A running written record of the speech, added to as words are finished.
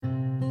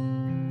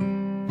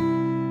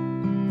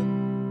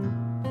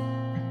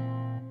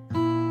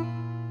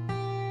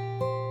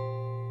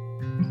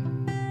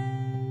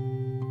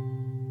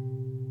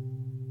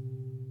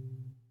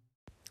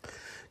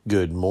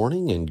Good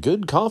morning and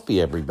good coffee,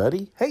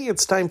 everybody. Hey,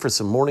 it's time for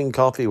some morning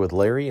coffee with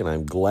Larry, and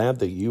I'm glad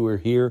that you are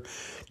here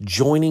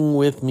joining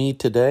with me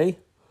today.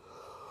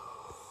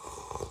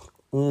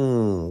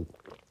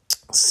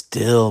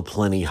 Still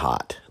plenty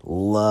hot.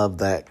 Love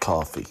that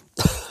coffee.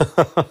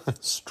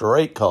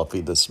 Straight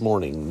coffee this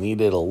morning.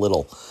 Needed a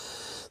little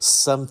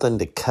something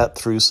to cut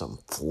through some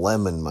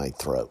phlegm in my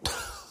throat.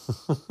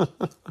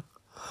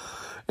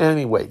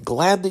 Anyway,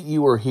 glad that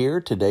you are here.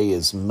 Today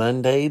is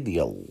Monday, the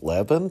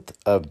 11th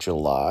of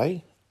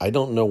July. I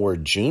don't know where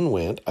June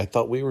went. I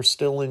thought we were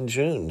still in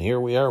June. Here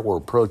we are. We're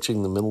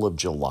approaching the middle of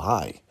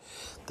July.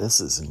 This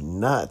is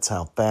nuts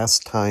how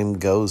fast time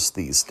goes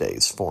these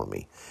days for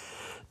me.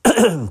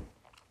 I've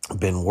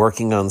been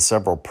working on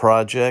several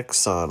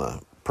projects on a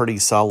pretty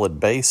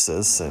solid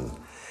basis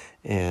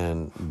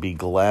and be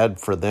glad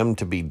for them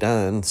to be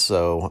done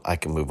so I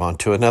can move on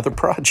to another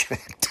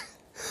project.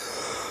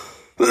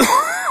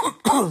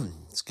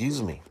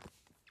 Excuse me.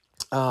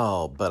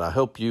 Oh, but I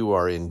hope you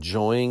are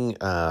enjoying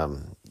a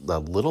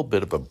little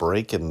bit of a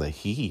break in the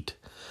heat.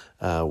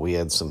 We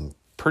had some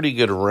pretty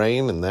good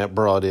rain, and that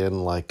brought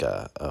in like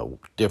a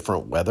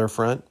different weather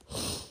front.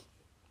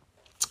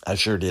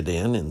 Ushered it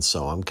in, and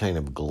so I'm kind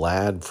of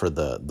glad for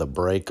the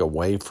break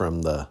away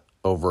from the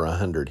over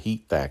 100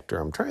 heat factor.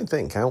 I'm trying to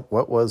think,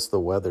 what was the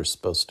weather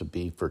supposed to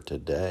be for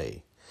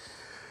today?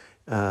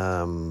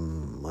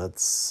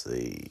 Let's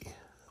see.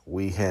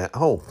 We had,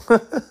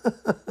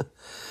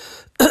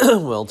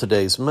 well,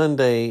 today's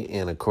Monday,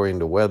 and according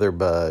to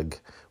WeatherBug,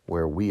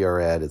 where we are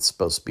at, it's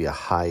supposed to be a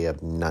high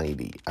of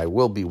 90. I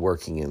will be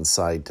working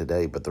inside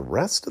today, but the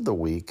rest of the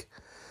week,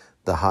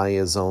 the high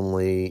is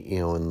only,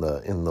 in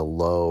the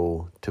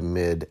low to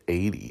mid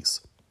 80s.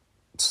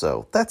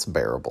 So that's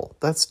bearable.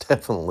 That's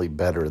definitely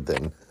better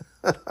than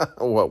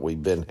what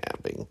we've been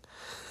having.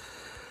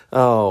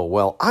 Oh,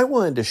 well, I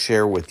wanted to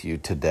share with you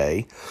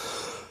today,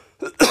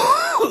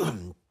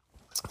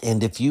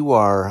 and if you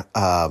are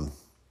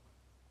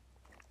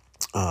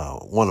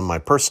one of my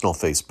personal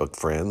Facebook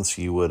friends,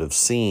 you would have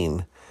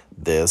seen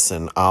this,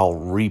 and I'll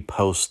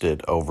repost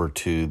it over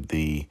to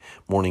the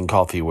Morning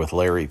Coffee with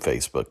Larry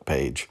Facebook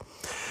page.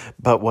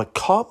 But what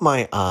caught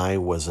my eye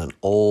was an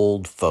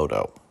old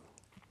photo,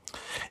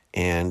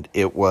 and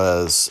it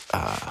was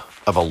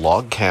of a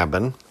log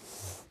cabin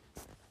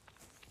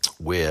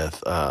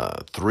with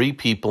 3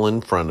 people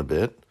in front of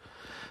it.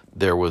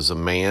 There was a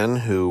man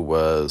who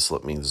was,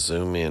 let me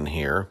zoom in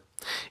here.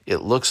 It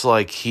looks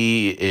like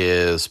he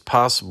is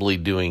possibly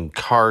doing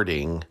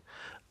carding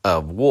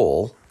of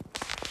wool.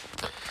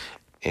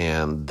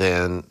 And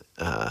then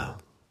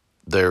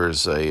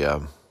there's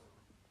an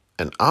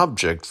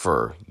object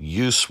for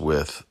use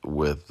with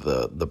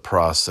the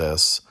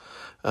process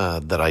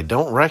that I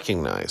don't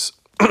recognize.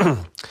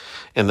 And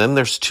then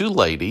there's 2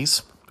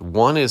 ladies.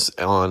 One is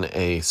on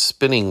a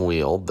spinning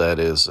wheel that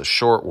is a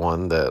short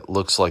one that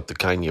looks like the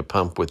kind you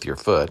pump with your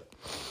foot.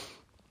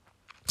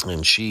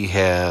 And she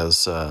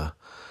has a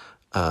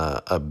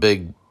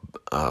big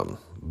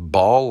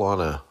ball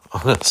on a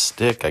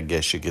stick, I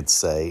guess you could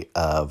say,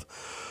 of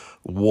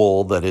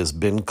wool that has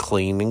been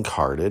cleaned and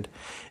carded.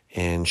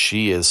 And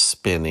she is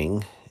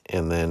spinning,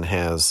 and then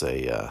has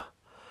a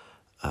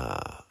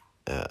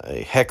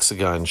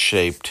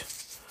hexagon-shaped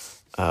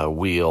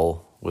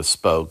wheel with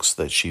spokes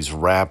that she's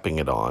wrapping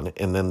it on.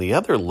 And then the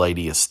other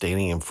lady is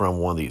standing in front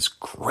of one of these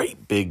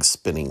great big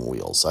spinning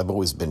wheels. I've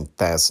always been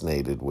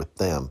fascinated with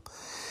them,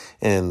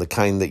 and the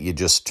kind that you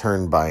just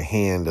turn by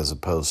hand as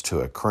opposed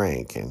to a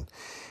crank.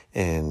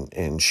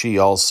 And she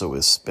also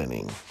is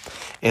spinning.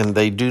 And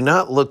they do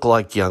not look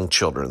like young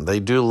children. They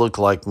do look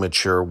like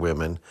mature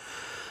women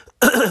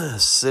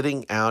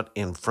sitting out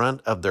in front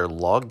of their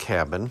log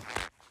cabin,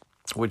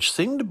 which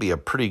seemed to be a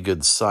pretty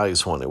good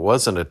size one. It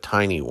wasn't a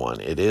tiny one.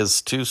 It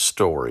is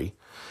 2-story.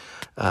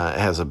 It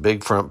has a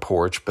big front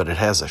porch, but it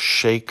has a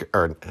shingle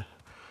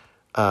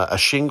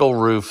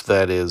roof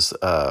that is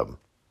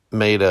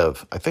made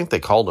of, I think they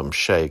called them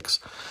shakes,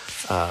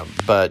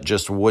 but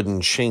just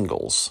wooden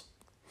shingles,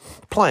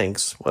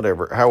 planks,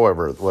 whatever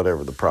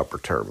the proper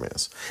term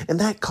is. And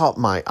that caught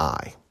my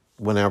eye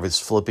when I was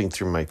flipping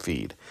through my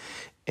feed.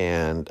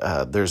 And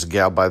there's a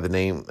gal by the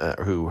name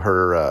who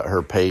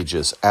her page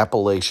is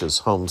Appalachia's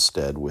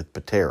Homestead with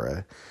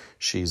Patera.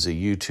 She's a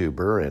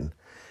YouTuber,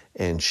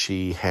 and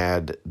she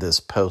had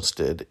this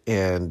posted,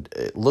 and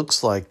it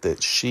looks like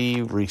that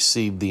she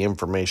received the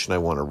information I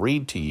want to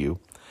read to you.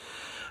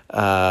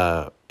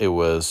 It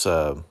was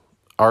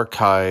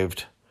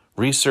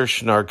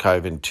researched and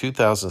archived in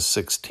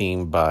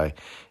 2016 by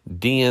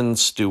Dean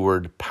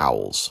Stewart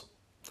Powles.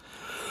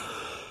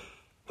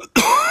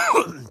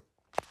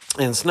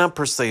 And it's not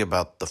per se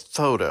about the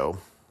photo,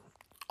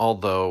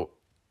 although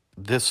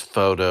this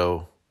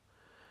photo,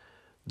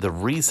 the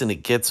reason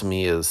it gets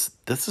me is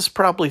this is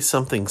probably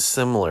something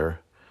similar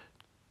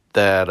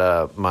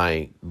that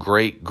my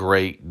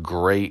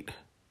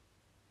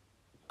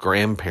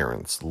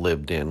great-great-great-grandparents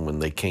lived in when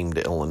they came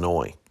to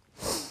Illinois.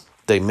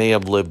 They may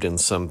have lived in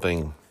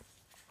something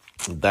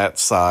that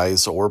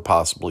size or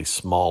possibly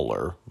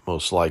smaller,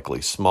 most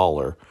likely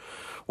smaller,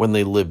 when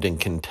they lived in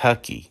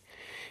Kentucky.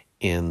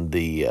 in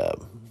the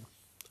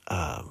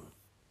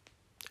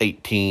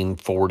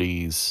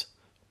 1840s,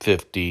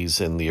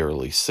 50s, and the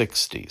early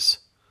 60s.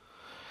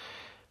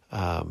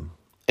 And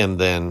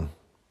then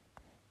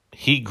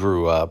he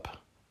grew up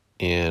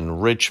in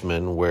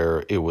Richmond,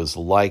 where it was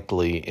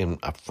likely in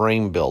a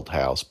frame-built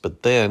house,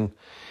 but then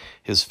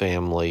his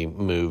family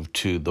moved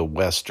to the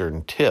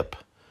western tip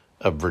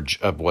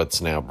of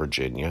what's now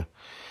Virginia,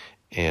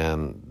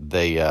 and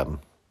they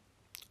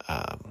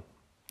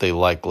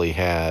likely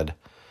had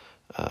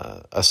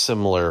a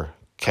similar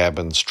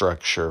cabin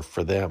structure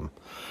for them.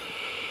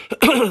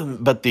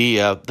 But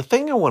the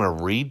thing I want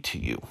to read to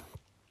you,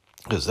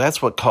 because that's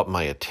what caught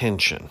my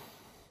attention,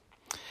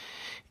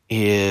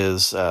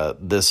 is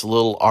this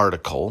little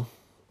article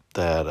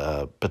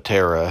that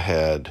Patera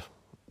had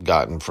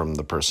gotten from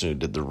the person who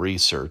did the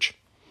research,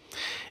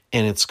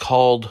 and it's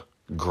called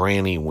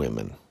Granny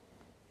Women.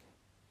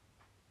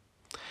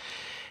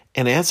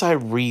 And as I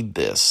read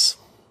this,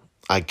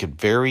 I could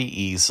very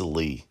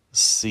easily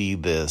see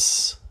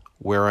this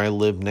where I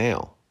live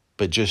now,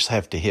 but just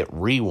have to hit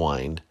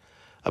rewind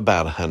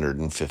about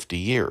 150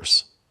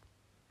 years.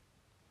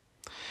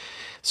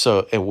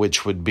 So,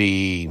 which would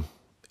be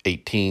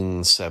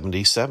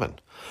 1877.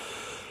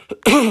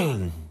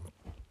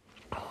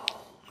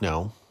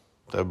 No,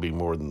 that would be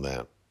more than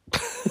that.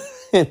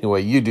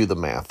 Anyway, you do the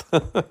math.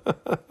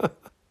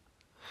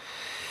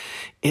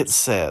 It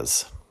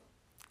says,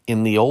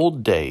 in the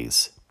old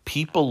days,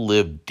 people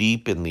lived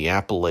deep in the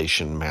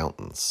Appalachian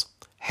Mountains,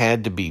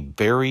 had to be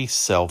very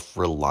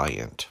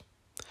self-reliant.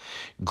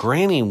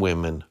 Granny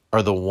women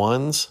are the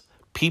ones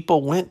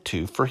people went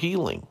to for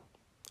healing.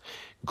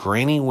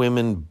 Granny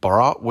women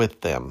brought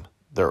with them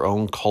their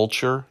own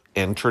culture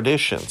and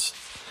traditions.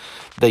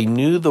 They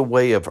knew the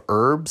way of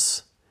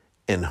herbs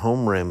and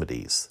home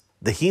remedies,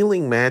 the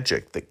healing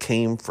magic that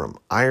came from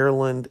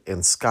Ireland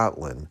and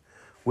Scotland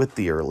with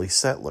the early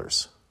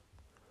settlers.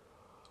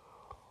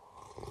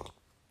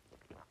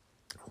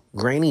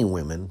 Granny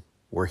women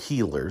were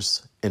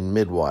healers and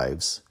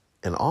midwives,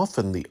 and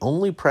often the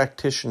only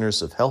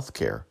practitioners of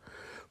healthcare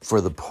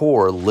for the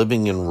poor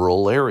living in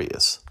rural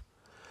areas.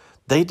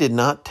 They did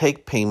not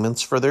take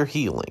payments for their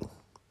healing.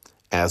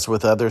 As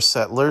with other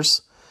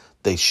settlers,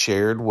 they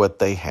shared what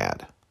they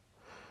had.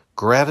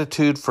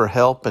 Gratitude for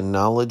help and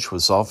knowledge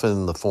was often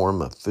in the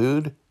form of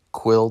food,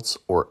 quilts,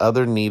 or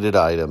other needed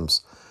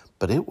items,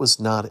 but it was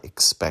not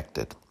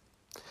expected.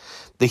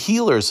 The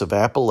healers of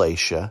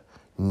Appalachia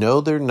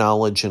know their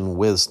knowledge and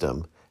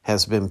wisdom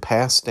has been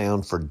passed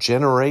down for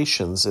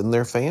generations in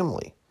their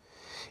family.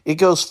 It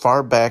goes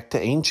far back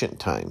to ancient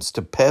times,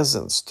 to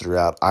peasants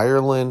throughout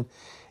Ireland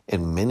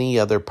and many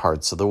other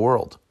parts of the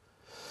world.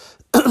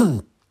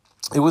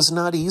 It was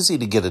not easy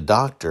to get a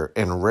doctor,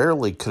 and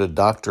rarely could a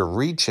doctor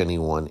reach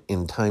anyone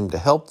in time to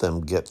help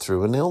them get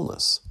through an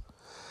illness.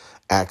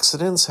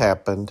 Accidents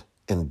happened,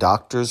 and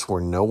doctors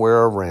were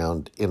nowhere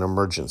around in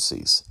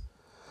emergencies.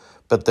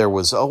 But there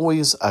was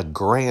always a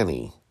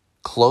granny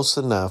close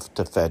enough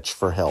to fetch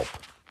for help.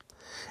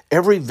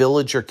 Every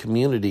village or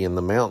community in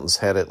the mountains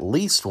had at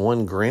least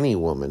one granny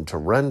woman to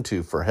run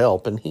to for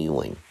help and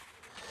healing.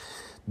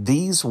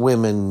 These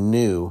women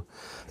knew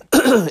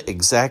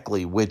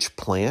exactly which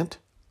plant,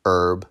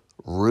 herb,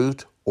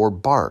 root, or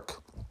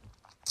bark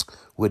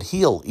would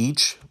heal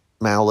each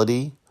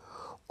malady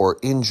or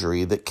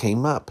injury that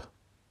came up.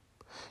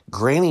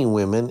 Granny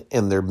women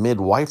and their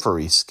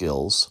midwifery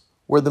skills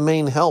were the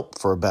main help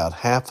for about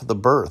half of the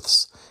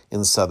births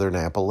in southern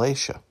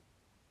Appalachia.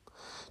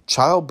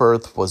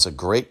 Childbirth was a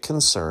great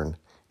concern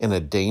and a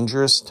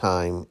dangerous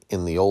time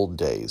in the old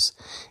days,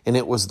 and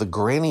it was the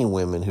granny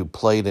women who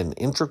played an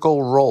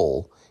integral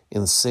role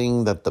in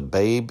seeing that the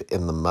babe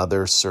and the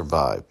mother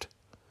survived.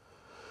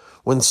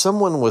 When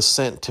someone was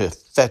sent to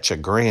fetch a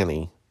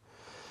granny,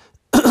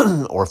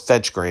 or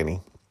fetch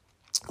granny,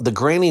 the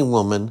granny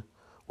woman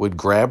would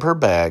grab her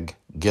bag,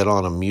 get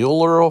on a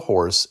mule or a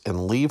horse,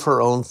 and leave her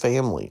own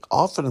family,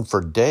 often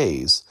for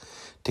days,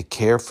 to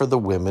care for the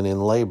women in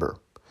labor.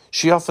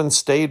 She often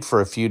stayed for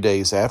a few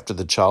days after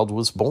the child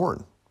was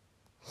born.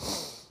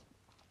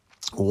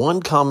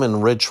 One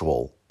common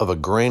ritual of a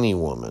granny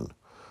woman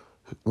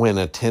when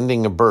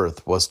attending a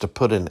birth was to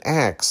put an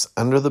axe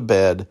under the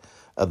bed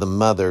of the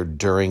mother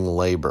during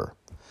labor.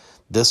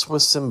 This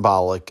was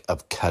symbolic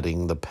of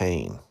cutting the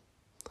pain.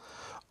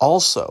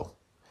 Also,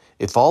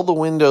 if all the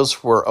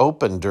windows were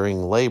open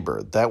during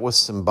labor, that was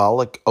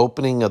symbolic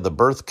opening of the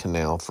birth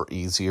canal for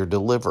easier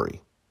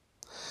delivery.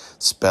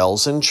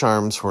 Spells and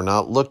charms were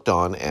not looked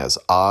on as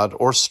odd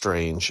or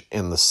strange,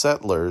 and the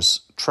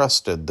settlers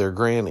trusted their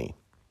granny.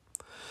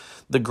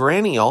 The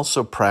granny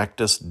also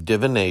practiced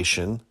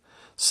divination,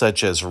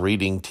 such as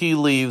reading tea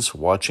leaves,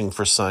 watching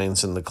for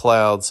signs in the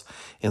clouds,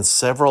 and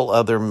several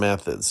other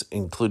methods,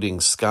 including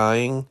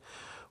skying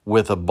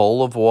with a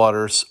bowl of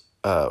water,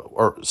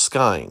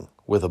 staring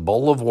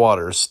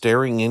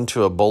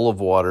into a bowl of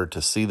water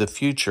to see the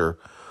future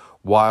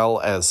while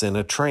as in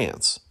a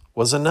trance,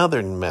 was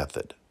another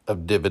method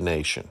of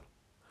divination.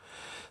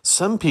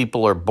 Some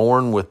people are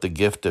born with the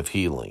gift of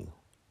healing,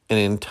 and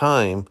in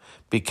time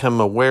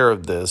become aware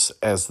of this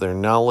as their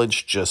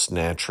knowledge just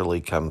naturally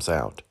comes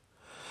out.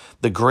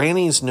 The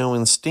grannies know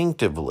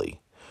instinctively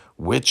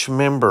which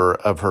member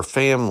of her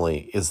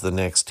family is the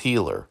next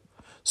healer,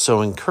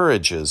 so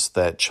encourages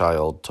that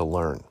child to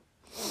learn.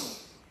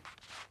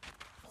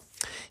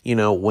 You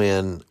know,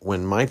 when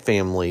my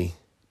family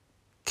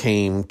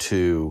came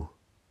to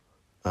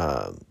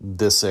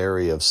this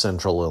area of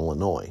central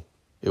Illinois,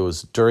 it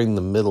was during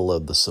the middle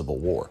of the Civil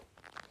War.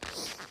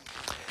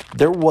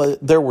 There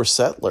were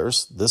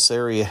settlers. This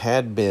area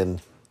had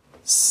been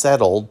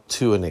settled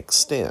to an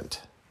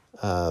extent.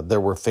 There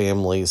were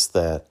families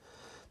that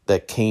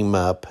came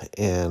up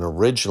and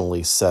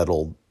originally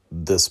settled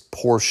this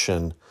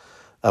portion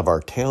of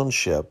our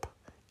township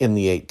in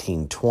the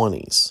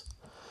 1820s.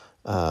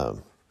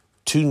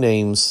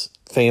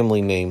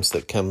 Family names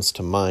that comes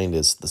to mind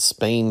is the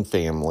Spain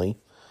family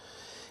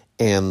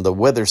and the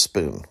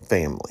Witherspoon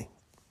family.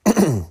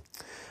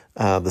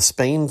 The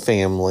Spain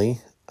family,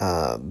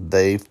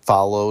 they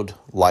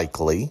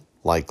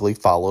likely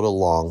followed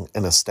along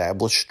an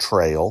established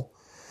trail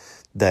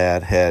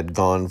that had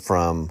gone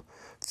from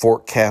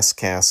Fort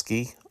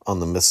Kaskasky on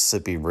the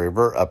Mississippi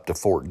River up to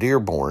Fort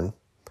Dearborn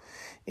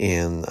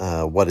in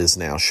what is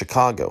now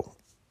Chicago.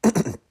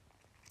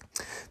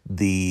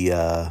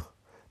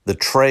 The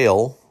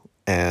trail,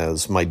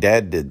 as my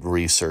dad did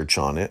research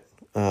on it,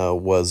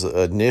 was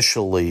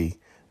initially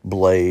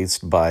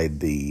blazed by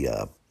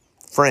the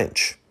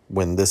French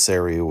when this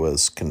area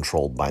was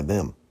controlled by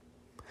them.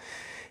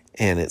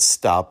 And it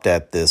stopped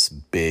at this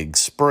big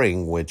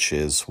spring, which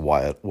is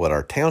what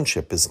our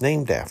township is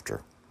named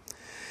after.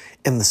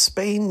 And the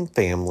Spain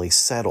family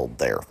settled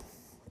there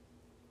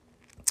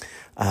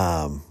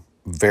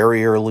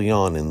very early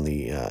on in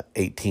the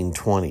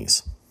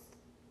 1820s.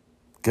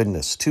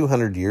 Goodness,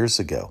 200 years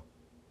ago.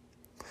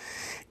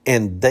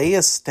 And they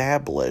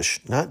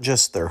established not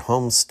just their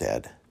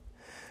homestead,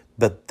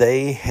 but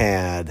they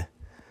had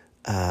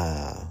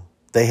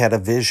a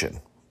vision.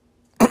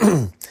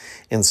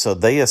 And so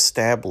they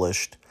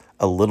established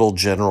a little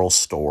general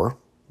store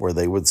where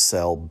they would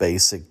sell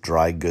basic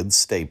dry goods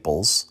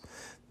staples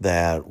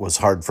that was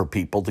hard for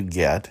people to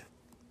get,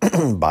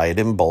 buy it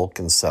in bulk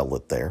and sell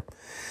it there.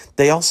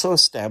 They also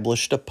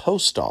established a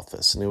post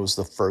office, and it was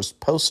the first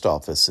post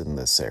office in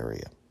this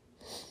area,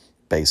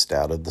 based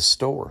out of the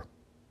store.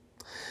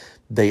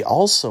 They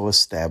also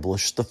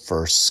established the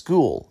first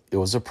school. It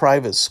was a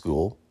private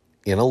school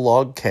in a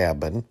log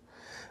cabin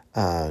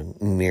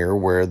near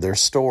where their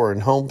store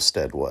and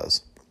homestead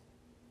was.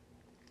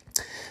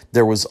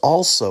 There was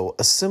also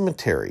a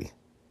cemetery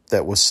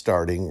that was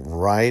starting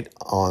right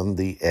on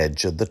the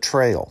edge of the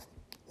trail.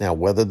 Now,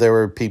 whether there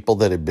were people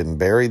that had been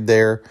buried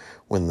there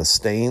when the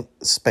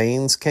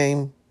Spains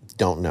came,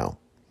 don't know.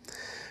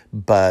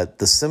 But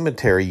the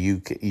cemetery, you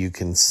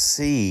can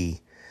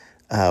see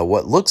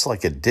what looks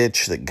like a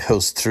ditch that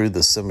goes through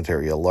the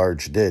cemetery, a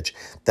large ditch.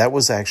 That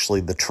was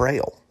actually the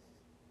trail.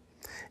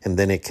 And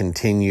then it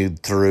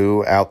continued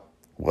throughout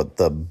what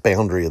the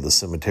boundary of the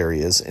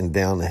cemetery is and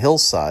down the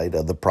hillside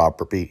of the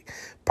property,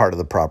 part of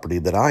the property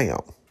that I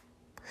own.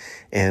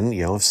 And,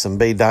 you know, if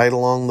somebody died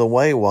along the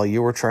way while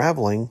you were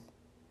traveling,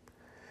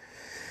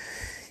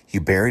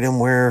 you buried them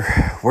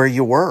where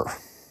you were.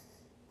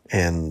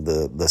 And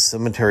the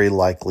cemetery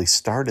likely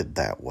started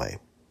that way.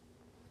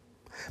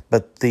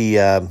 But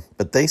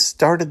they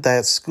started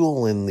that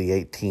school in the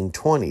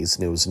 1820s,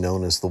 and it was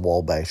known as the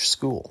Wabash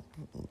School.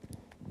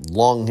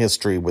 Long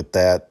history with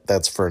that.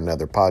 That's for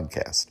another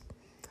podcast.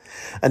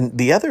 And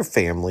the other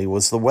family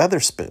was the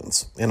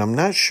Weatherspoons. And I'm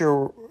not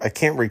sure, I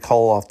can't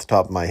recall off the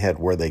top of my head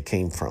where they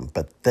came from,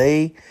 but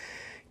they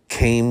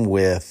came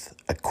with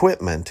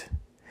equipment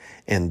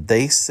and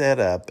they set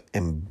up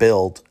and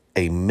built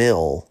a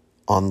mill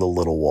on the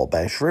Little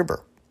Wabash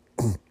River.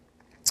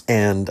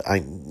 And I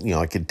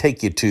could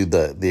take you to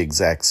the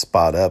exact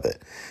spot of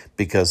it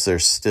because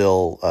there's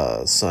still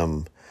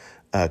some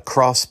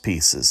cross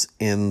pieces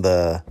in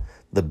the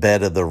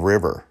bed of the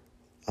river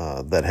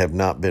that have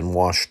not been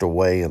washed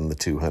away in the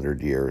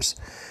 200 years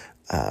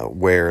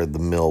where the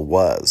mill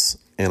was.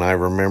 And I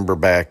remember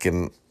back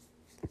in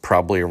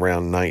probably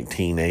around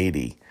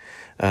 1980,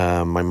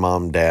 my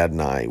mom, dad,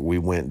 and we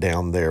went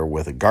down there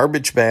with a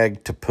garbage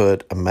bag to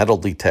put a metal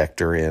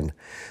detector in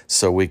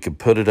so we could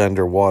put it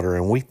underwater.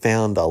 And we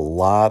found a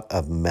lot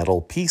of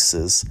metal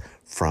pieces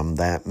from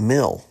that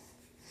mill.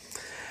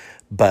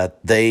 But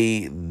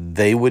they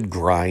would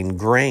grind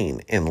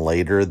grain, and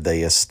later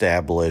they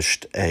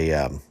established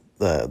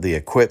the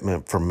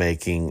equipment for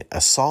making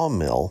a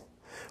sawmill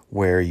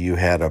where you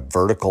had a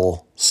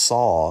vertical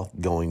saw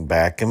going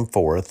back and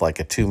forth like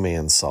a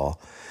two-man saw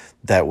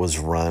that was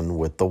run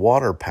with the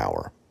water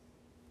power.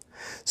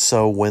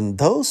 So when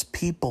those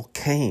people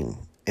came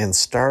and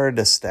started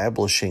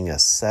establishing a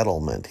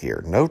settlement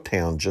here, no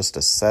town, just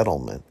a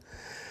settlement,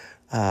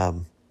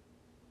 there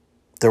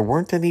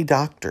weren't any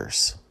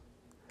doctors.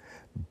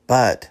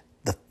 But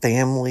the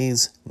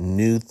families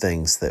knew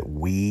things that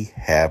we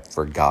have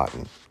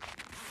forgotten.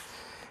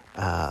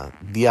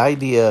 The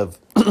idea of,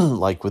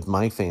 like with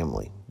my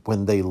family,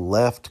 when they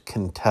left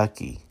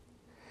Kentucky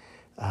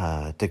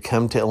to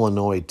come to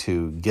Illinois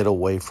to get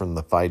away from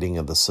the fighting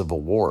of the Civil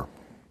War.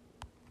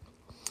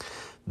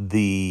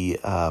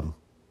 There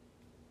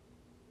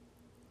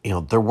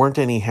weren't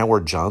any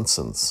Howard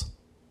Johnsons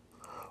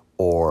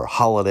or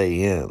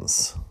Holiday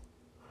Inns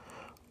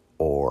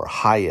or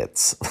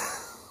Hyatts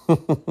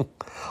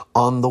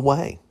on the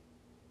way.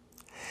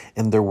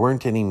 And there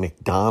weren't any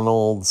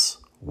McDonald's,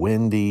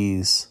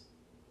 Wendy's,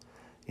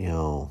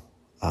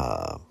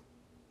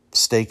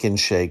 Steak and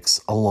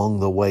Shakes along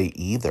the way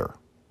either.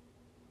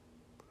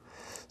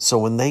 So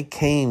when they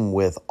came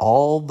with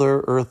all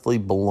their earthly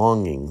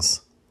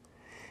belongings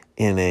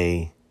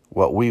in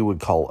what we would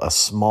call a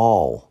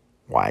small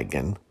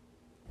wagon,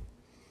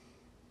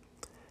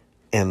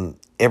 and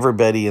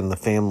everybody in the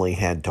family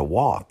had to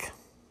walk,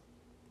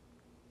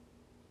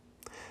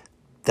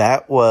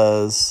 that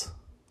was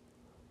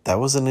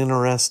an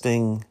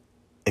interesting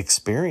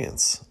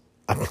experience,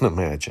 I can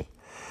imagine,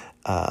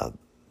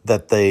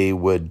 that they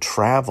would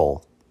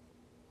travel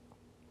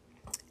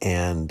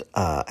and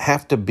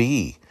have to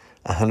be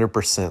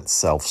 100%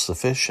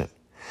 self-sufficient.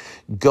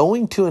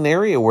 Going to an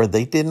area where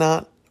they did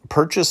not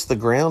purchase the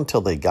ground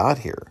till they got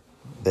here.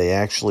 They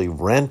actually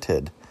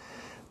rented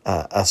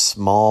a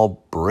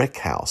small brick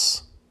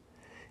house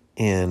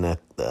in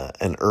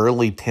an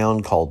early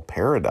town called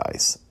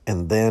Paradise.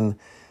 And then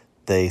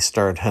they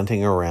started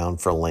hunting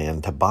around for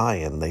land to buy,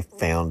 and they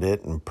found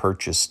it and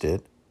purchased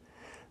it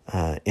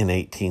in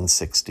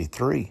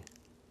 1863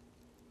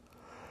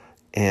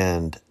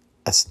 and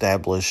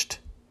established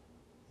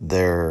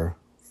their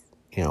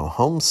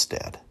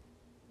homestead.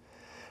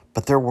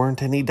 But there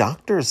weren't any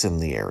doctors in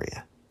the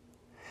area.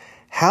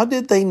 How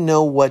did they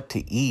know what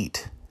to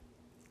eat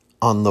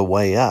on the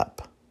way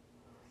up?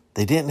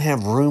 They didn't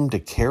have room to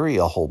carry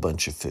a whole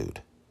bunch of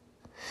food.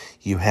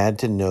 You had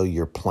to know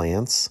your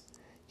plants.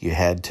 You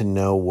had to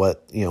know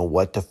what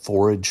to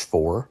forage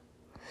for.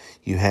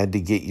 You had to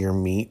get your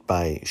meat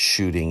by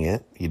shooting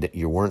it.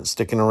 You weren't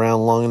sticking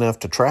around long enough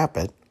to trap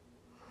it.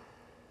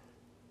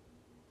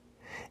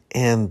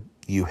 And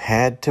you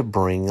had to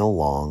bring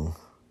along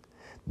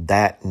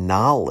that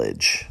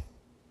knowledge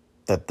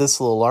that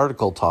this little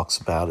article talks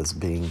about as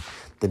being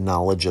the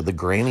knowledge of the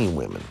granny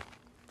women.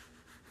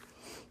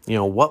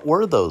 What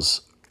were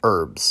those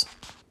herbs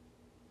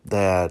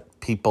that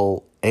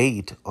people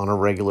ate on a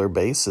regular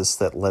basis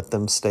that let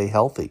them stay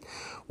healthy?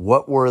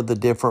 What were the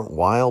different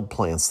wild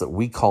plants that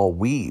we call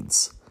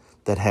weeds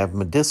that have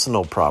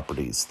medicinal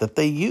properties that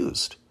they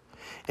used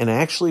and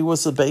actually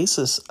was the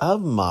basis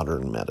of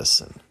modern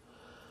medicine?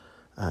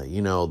 One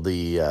of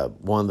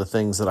the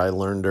things that I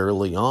learned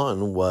early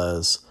on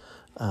was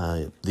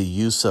the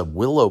use of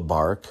willow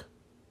bark.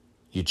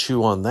 You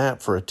chew on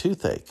that for a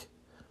toothache.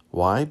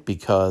 Why?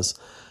 Because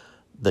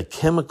the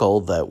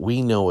chemical that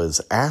we know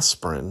as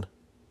aspirin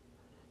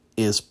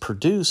is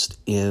produced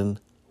in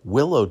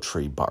willow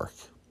tree bark.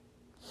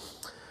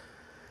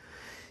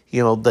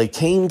 They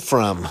came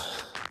from,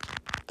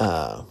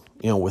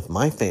 with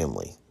my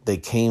family, they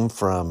came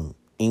from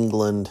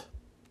England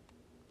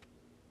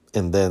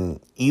and then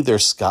either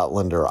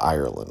Scotland or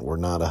Ireland. We're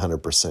not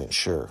 100%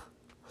 sure.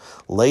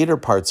 Later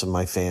parts of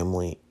my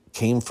family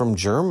came from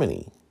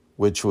Germany,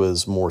 which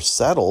was more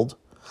settled.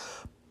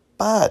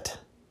 But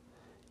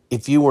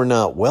if you were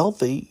not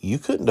wealthy, you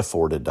couldn't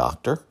afford a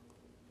doctor.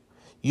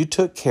 You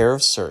took care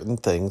of certain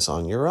things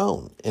on your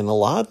own. And a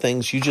lot of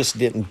things you just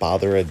didn't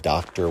bother a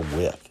doctor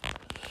with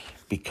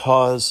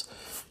because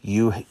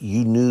you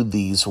knew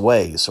these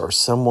ways, or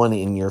someone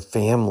in your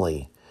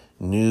family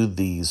knew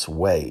these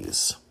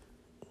ways.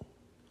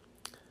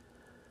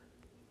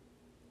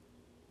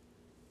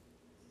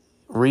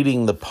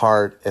 Reading the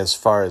part as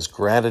far as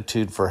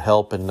gratitude for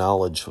help and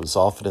knowledge was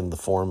often in the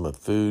form of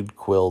food,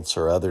 quilts,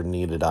 or other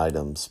needed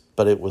items,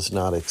 but it was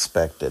not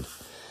expected.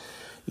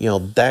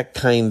 That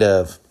kind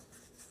of,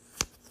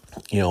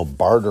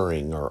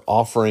 bartering or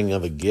offering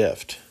of a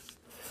gift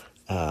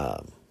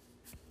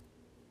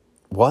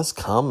was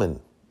common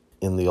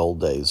in the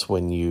old days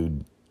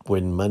when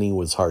money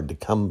was hard to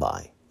come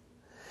by,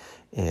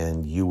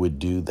 and you would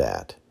do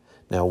that.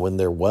 Now, when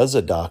there was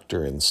a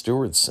doctor in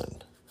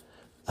Stewardson,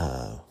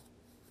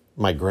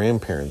 my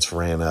grandparents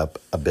ran up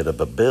a bit of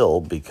a bill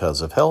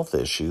because of health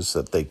issues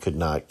that they could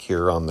not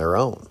cure on their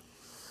own.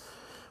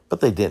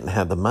 But they didn't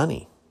have the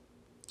money.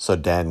 So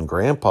Dad and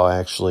Grandpa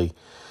actually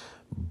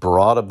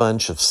brought a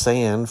bunch of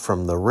sand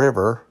from the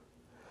river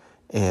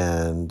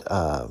and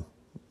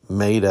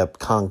made up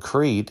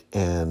concrete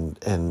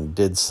and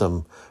did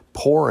some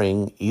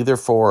pouring, either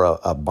for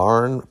a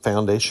barn,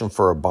 foundation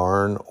for a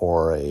barn,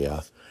 or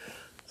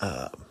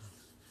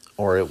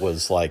or it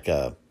was like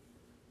a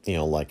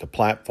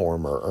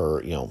platform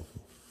or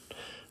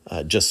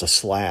just a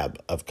slab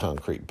of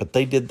concrete. But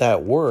they did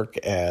that work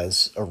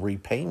as a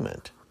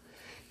repayment.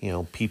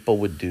 People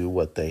would do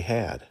what they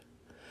had.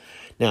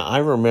 Now, I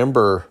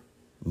remember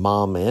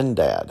Mom and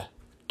Dad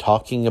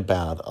talking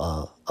about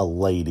a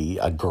lady,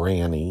 a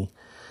granny,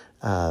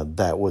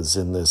 that was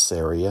in this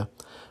area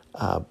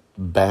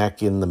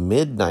back in the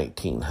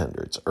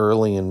mid-1900s,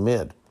 early and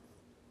mid.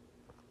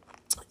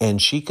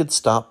 And she could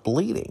stop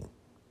bleeding.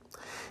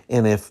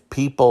 And if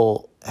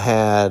people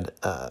had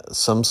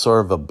some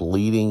sort of a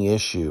bleeding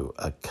issue,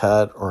 a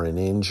cut or an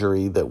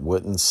injury that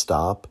wouldn't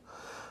stop,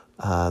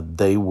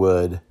 they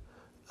would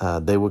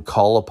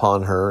call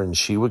upon her, and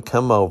she would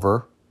come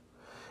over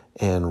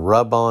and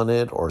rub on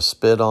it or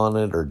spit on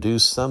it or do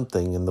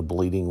something, and the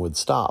bleeding would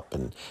stop.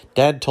 And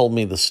Dad told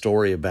me the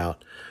story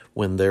about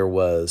when there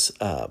was,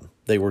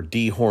 they were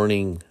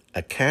dehorning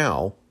a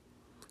cow,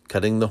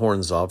 cutting the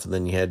horns off, and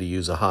then you had to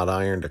use a hot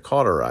iron to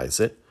cauterize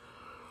it.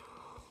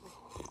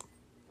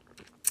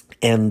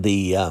 And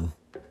the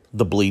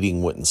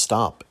bleeding wouldn't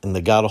stop. And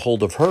they got a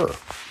hold of her,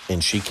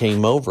 and she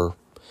came over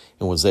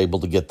and was able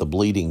to get the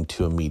bleeding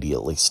to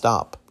immediately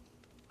stop.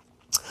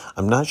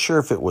 I'm not sure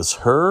if it was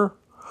her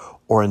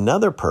or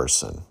another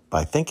person, but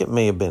I think it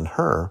may have been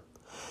her,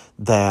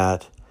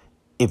 that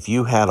if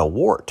you had a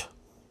wart,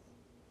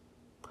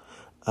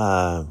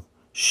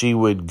 she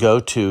would go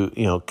to,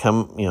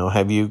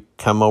 have you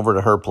come over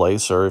to her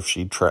place, or if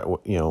she,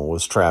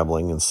 was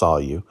traveling and saw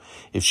you,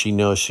 if she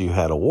knows you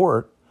had a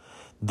wart,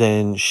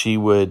 then she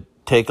would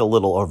take a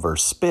little of her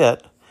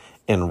spit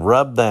and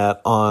rub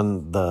that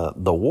on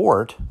the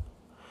wart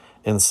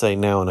and say,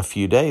 now in a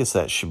few days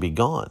that should be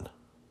gone.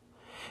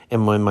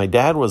 And when my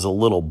dad was a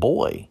little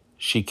boy,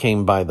 she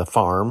came by the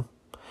farm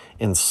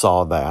and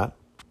saw that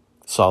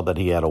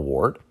he had a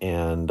wart,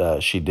 and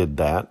she did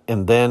that.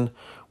 And then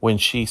when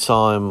she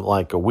saw him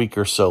like a week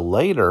or so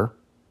later,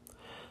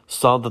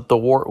 saw that the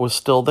wart was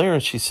still there,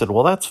 and she said,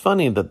 well, that's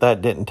funny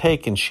that didn't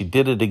take, and she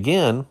did it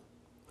again.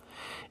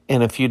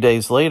 And a few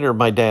days later,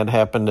 my dad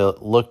happened to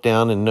look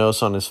down and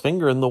notice on his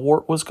finger, and the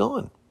wart was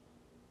gone.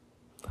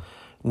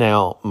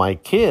 Now, my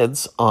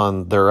kids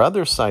on their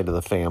other side of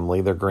the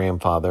family, their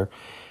grandfather,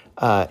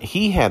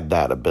 he had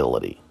that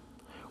ability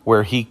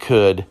where he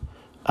could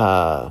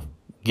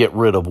get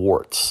rid of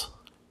warts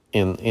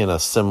in a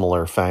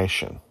similar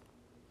fashion.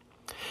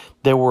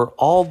 There were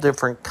all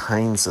different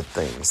kinds of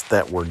things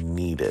that were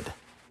needed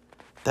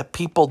that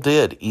people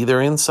did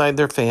either inside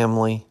their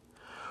family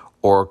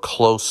or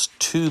close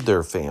to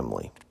their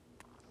family.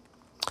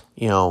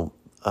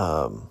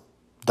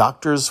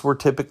 Doctors were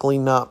typically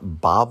not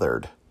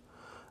bothered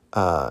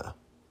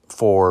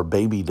for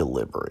baby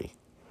delivery.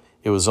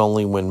 It was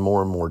only when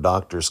more and more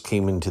doctors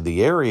came into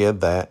the area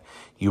that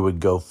you would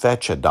go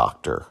fetch a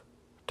doctor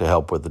to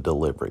help with the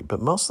delivery. But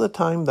most of the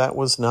time, that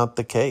was not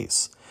the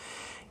case.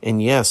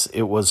 And yes,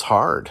 it was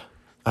hard,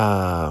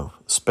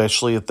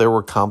 especially if there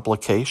were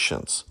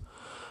complications.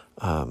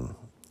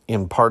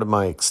 In part of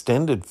my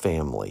extended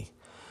family,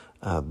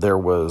 there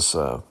was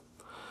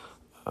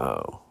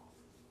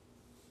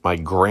my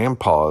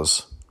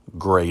grandpa's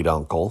great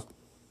uncle,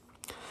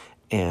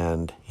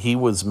 and he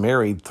was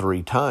married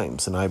 3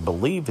 times. And I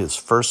believe his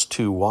first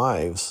 2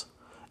 wives,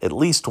 at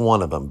least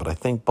one of them, but I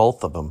think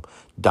both of them,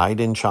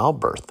 died in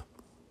childbirth.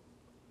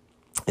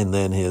 And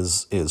then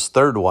his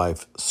third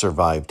wife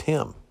survived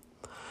him.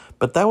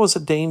 But that was a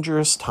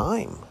dangerous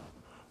time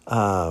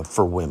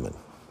for women.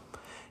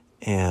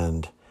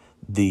 And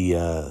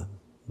the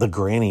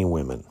granny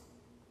women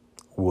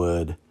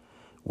would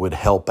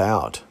help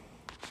out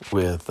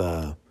with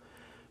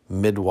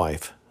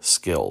midwife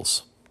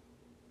skills.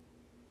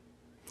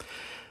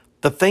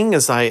 The thing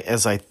as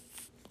I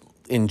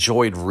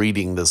enjoyed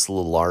reading this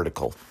little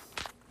article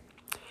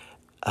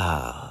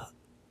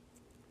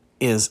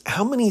is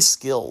how many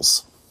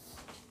skills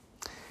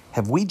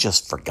have we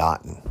just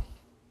forgotten?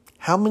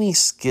 How many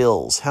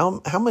skills,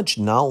 how much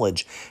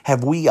knowledge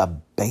have we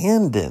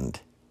abandoned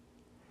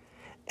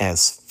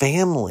as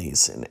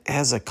families and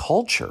as a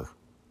culture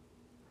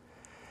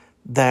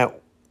that,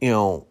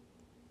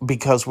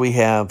 because we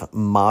have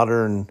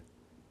modern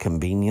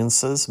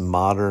conveniences,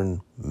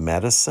 modern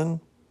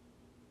medicine,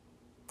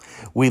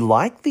 we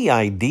like the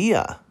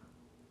idea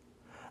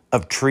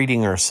of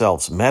treating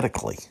ourselves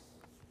medically.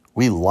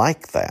 We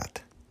like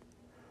that.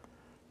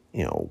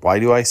 Why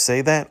do I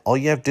say that? All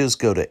you have to do is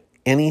go to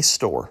any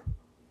store.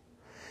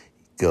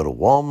 Go to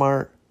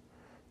Walmart,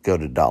 go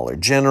to Dollar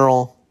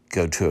General,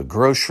 go to a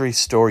grocery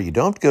store. You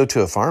don't go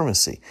to a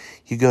pharmacy.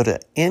 You go to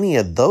any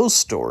of those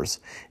stores,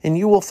 and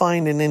you will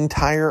find an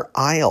entire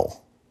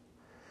aisle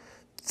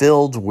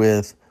filled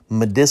with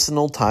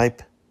medicinal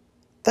type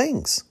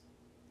things.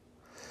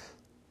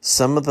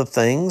 Some of the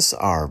things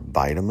are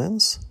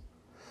vitamins.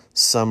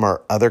 Some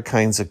are other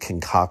kinds of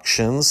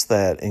concoctions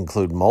that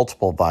include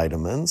multiple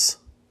vitamins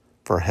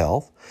for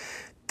health.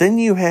 Then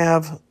you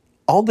have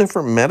all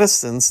different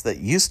medicines that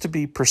used to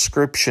be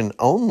prescription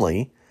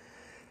only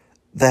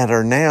that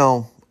are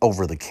now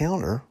over the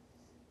counter.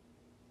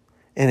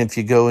 And if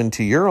you go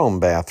into your own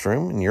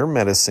bathroom and your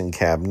medicine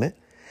cabinet,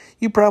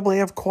 you probably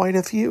have quite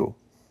a few.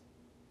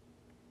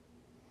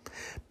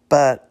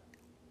 But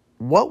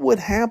what would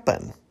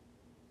happen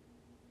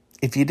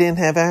if you didn't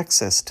have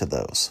access to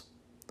those?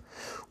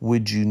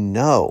 Would you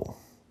know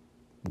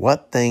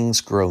what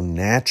things grow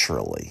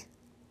naturally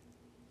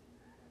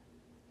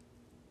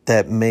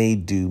that may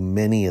do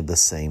many of the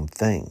same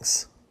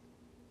things?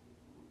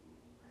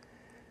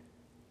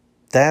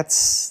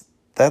 That's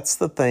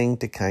the thing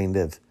to kind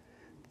of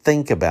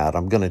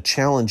I'm going to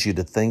challenge you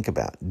to think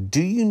about,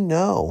 do you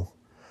know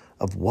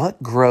of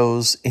what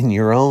grows in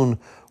your own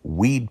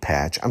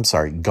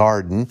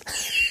garden,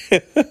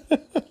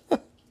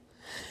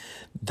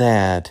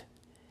 that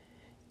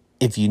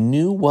if you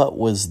knew what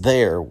was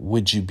there,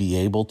 would you be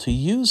able to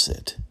use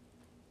it?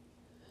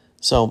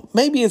 So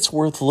maybe it's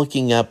worth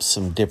looking up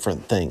some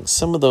different things,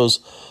 some of those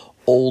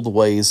old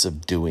ways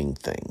of doing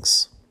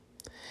things.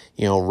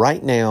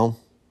 Right now,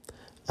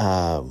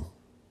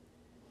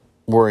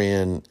 we're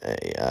in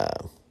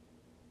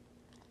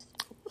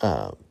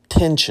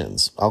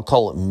tensions. I'll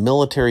call it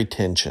military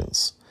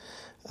tensions.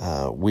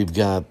 We've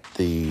got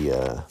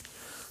the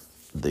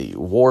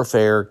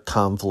warfare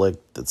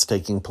conflict that's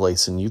taking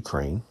place in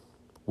Ukraine,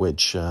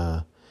 which,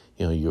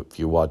 if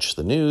you watch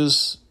the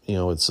news,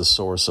 it's a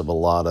source of a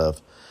lot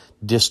of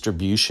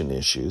distribution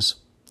issues.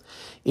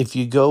 If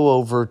you go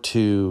over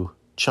to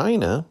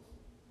China,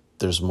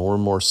 there's more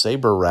and more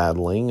saber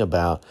rattling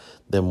about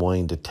them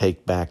wanting to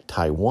take back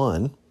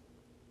Taiwan.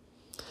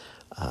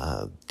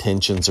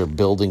 Tensions are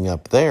building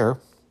up there.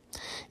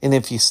 And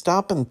if you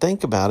stop and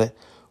think about it,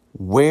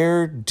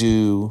 where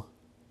do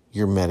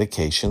your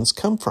medications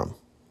come from?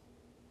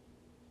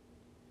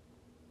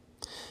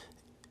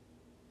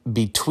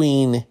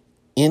 Between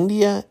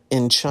India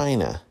and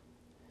China,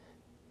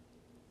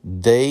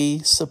 they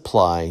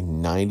supply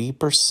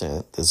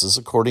 90%, this is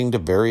according to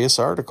various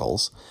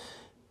articles,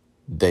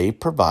 they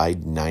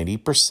provide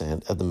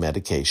 90% of the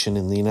medication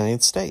in the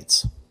United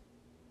States.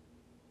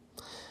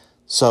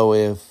 So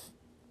if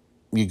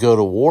you go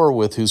to war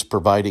with who's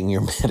providing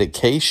your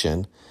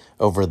medication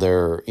over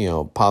their,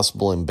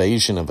 possible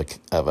invasion of the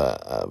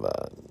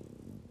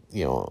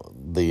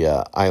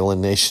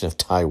island nation of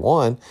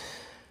Taiwan,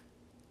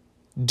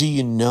 do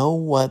you know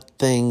what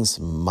things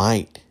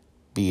might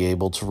be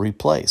able to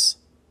replace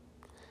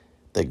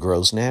that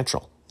grows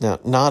natural? Now,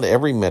 not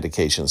every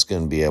medication is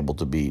going to be able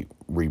to be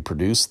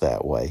reproduced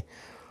that way,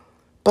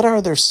 but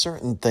are there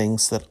certain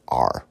things that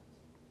are?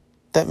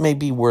 That may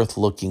be worth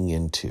looking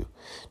into,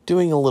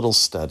 doing a little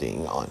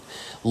studying on,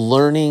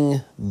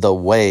 learning the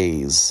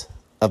ways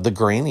of the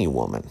granny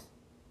woman.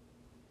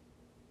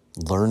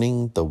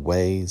 Learning the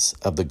ways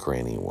of the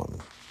granny woman.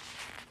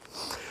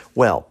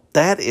 Well,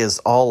 that is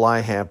all I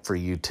have for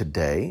you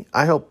today.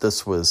 I hope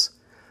this was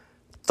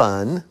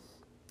fun.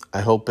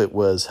 I hope it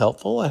was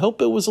helpful. I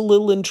hope it was a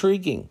little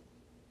intriguing.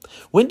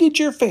 When did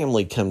your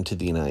family come to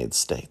the United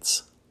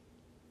States?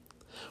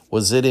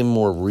 Was it in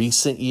more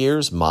recent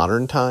years,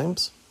 modern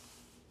times?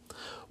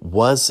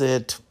 Was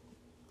it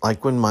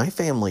like when my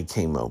family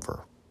came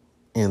over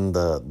in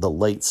the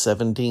late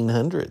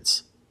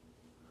 1700s?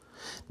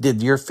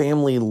 Did your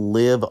family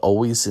live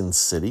always in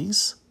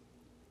cities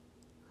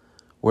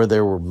where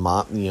there were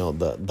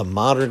the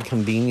modern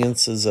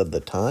conveniences of the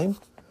time?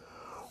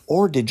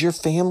 Or did your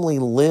family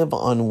live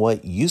on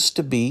what used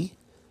to be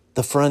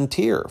the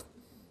frontier?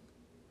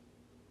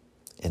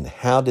 And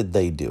how did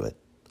they do it?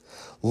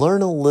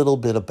 Learn a little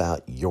bit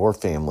about your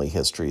family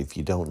history if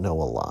you don't know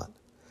a lot.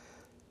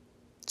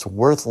 It's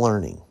worth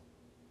learning.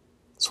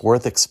 It's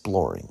worth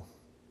exploring.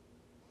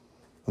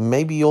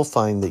 Maybe you'll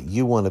find that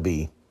you want to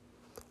be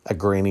a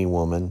granny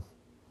woman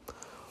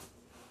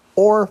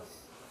or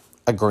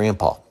a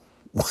grandpa.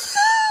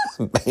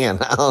 Man,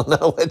 I don't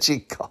know what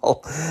you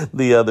call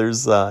the other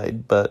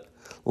side, but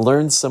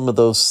learn some of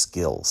those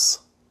skills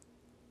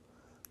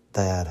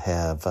that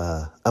have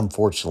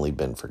unfortunately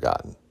been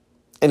forgotten.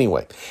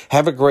 Anyway,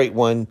 have a great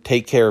one.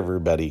 Take care,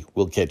 everybody.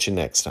 We'll catch you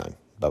next time.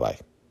 Bye-bye.